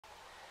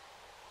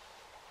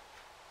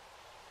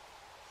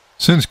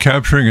Since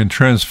capturing and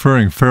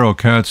transferring feral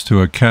cats to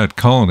a cat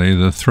colony,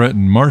 the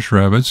threatened marsh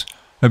rabbits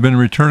have been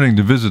returning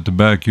to visit the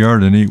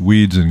backyard and eat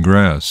weeds and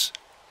grass.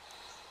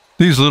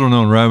 These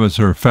little-known rabbits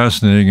are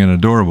fascinating and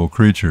adorable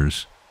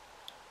creatures.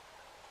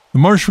 The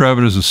marsh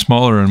rabbit is a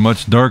smaller and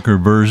much darker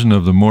version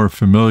of the more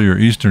familiar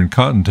eastern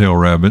cottontail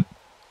rabbit,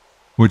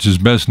 which is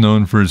best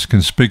known for its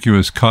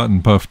conspicuous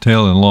cotton puff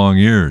tail and long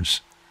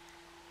ears.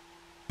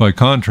 By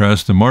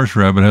contrast, the marsh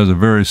rabbit has a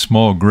very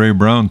small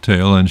gray-brown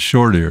tail and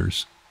short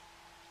ears.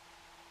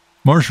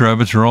 Marsh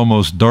rabbits are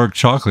almost dark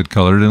chocolate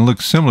colored and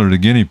look similar to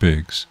guinea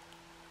pigs.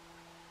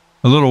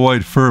 A little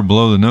white fur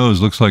below the nose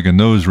looks like a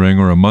nose ring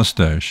or a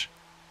mustache.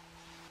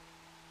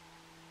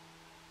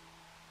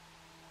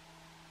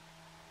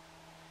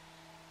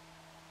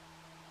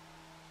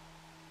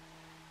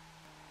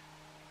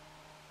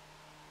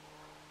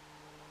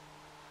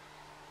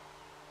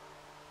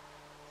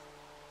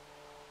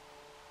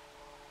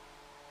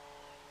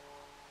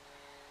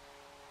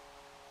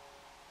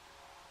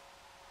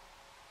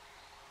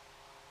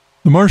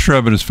 The marsh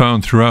rabbit is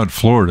found throughout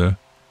Florida.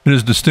 It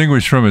is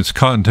distinguished from its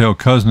cottontail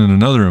cousin in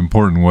another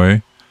important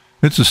way.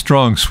 It's a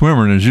strong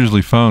swimmer and is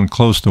usually found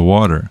close to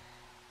water.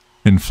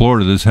 In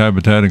Florida, this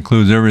habitat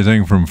includes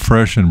everything from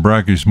fresh and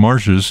brackish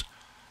marshes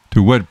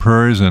to wet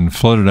prairies and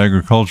flooded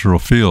agricultural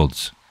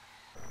fields.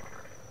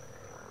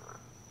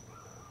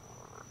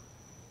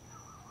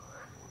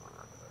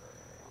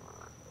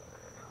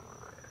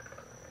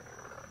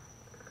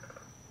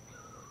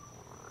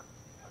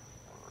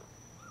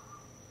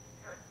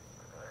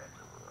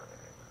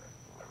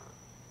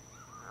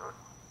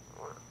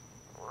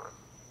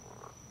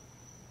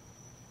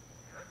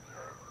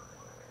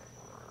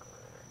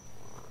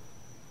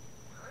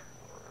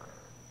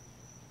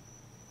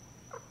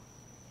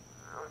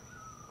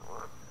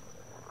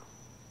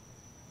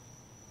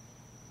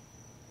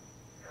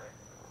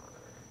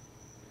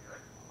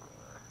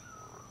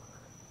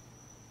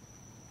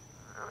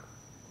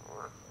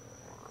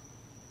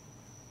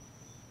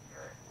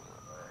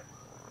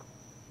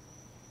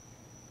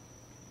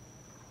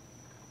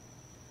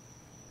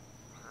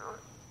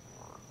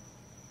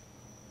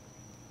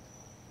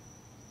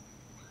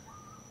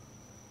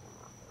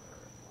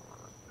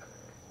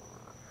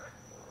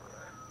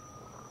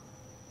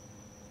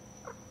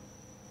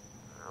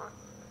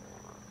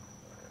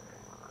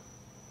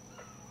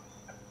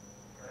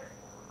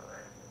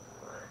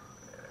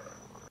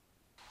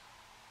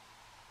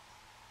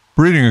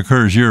 Breeding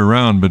occurs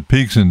year-round but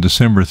peaks in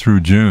December through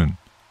June.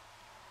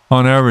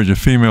 On average, a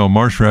female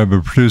marsh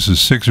rabbit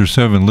produces 6 or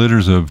 7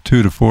 litters of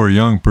 2 to 4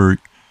 young per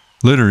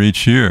litter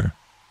each year.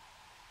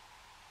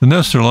 The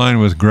nests are lined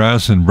with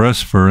grass and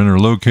breast fur and are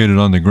located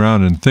on the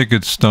ground in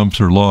thickets,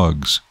 stumps, or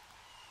logs.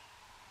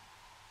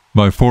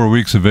 By 4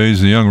 weeks of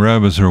age, the young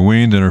rabbits are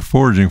weaned and are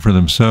foraging for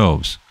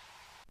themselves.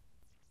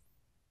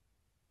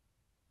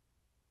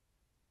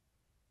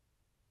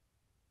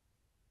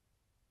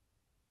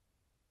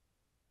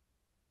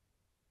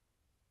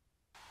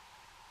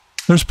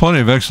 There's plenty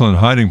of excellent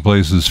hiding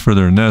places for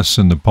their nests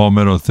in the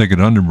palmetto thicket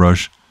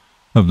underbrush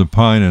of the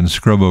pine and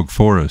scrub oak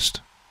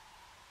forest.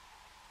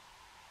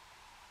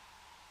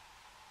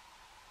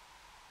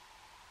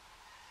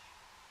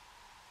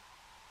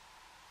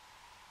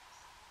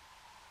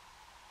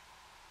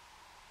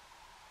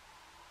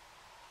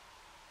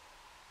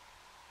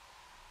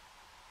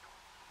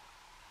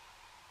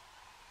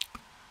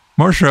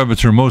 Marsh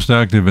rabbits are most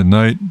active at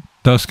night,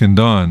 dusk, and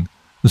dawn,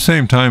 the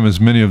same time as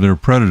many of their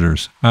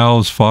predators.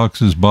 Owls,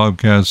 foxes,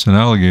 bobcats, and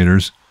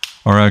alligators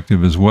are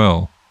active as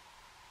well.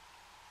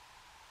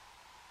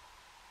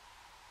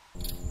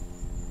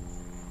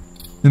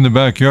 In the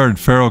backyard,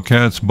 feral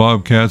cats,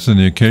 bobcats, and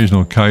the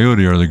occasional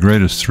coyote are the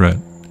greatest threat.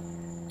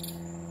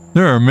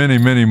 There are many,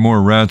 many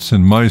more rats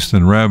and mice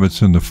than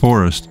rabbits in the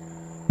forest,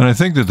 and I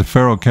think that the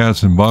feral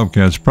cats and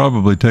bobcats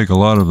probably take a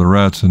lot of the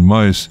rats and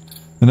mice,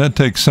 and that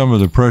takes some of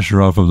the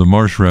pressure off of the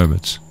marsh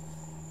rabbits.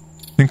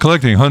 In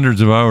collecting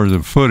hundreds of hours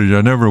of footage,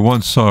 I never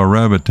once saw a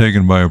rabbit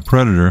taken by a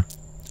predator,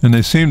 and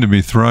they seem to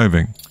be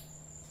thriving.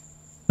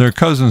 Their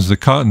cousins, the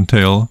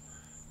cottontail,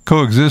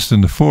 coexist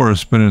in the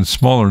forest but in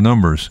smaller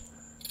numbers.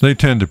 They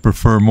tend to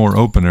prefer more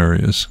open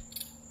areas.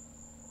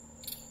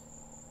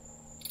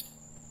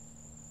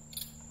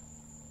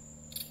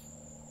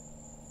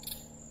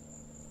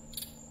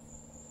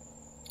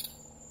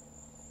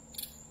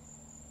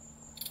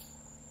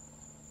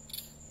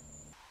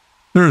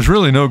 There is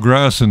really no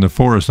grass in the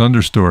forest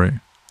understory.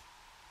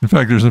 In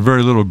fact, there's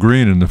very little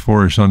green in the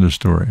forest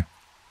understory.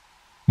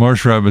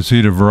 Marsh rabbits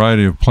eat a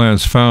variety of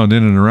plants found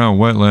in and around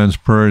wetlands,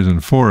 prairies,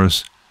 and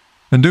forests,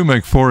 and do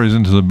make forays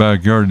into the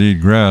backyard to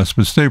eat grass,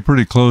 but stay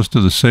pretty close to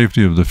the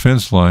safety of the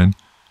fence line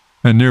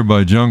and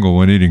nearby jungle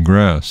when eating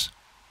grass.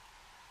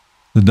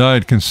 The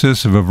diet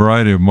consists of a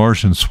variety of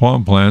marsh and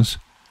swamp plants,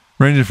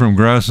 ranging from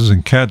grasses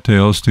and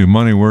cattails to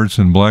moneyworts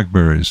and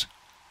blackberries.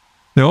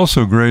 They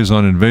also graze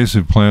on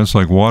invasive plants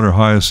like water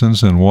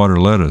hyacinths and water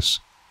lettuce.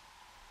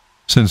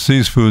 Since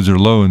these foods are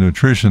low in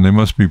nutrition, they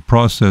must be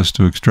processed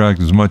to extract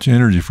as much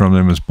energy from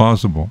them as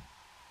possible.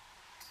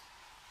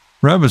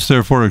 Rabbits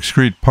therefore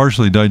excrete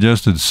partially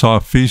digested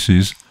soft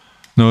feces,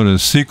 known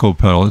as cecal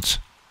pellets,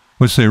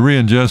 which they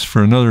re-ingest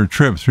for another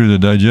trip through the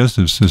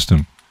digestive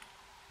system,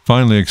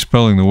 finally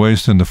expelling the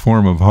waste in the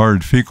form of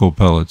hard fecal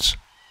pellets.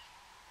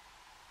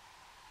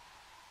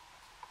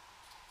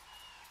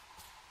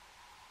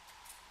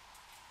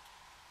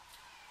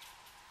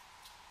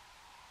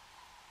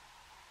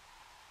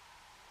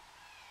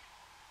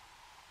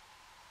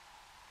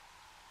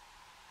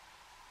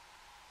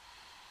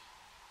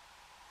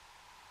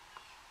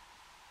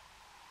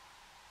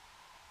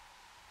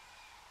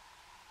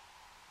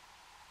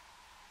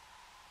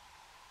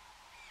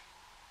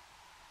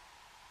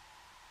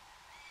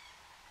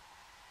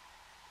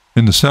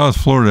 In the South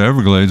Florida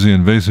Everglades, the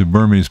invasive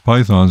Burmese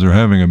pythons are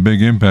having a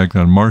big impact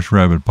on marsh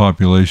rabbit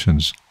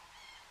populations.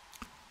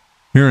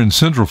 Here in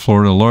Central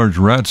Florida, large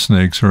rat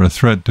snakes are a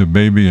threat to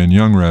baby and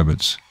young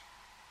rabbits.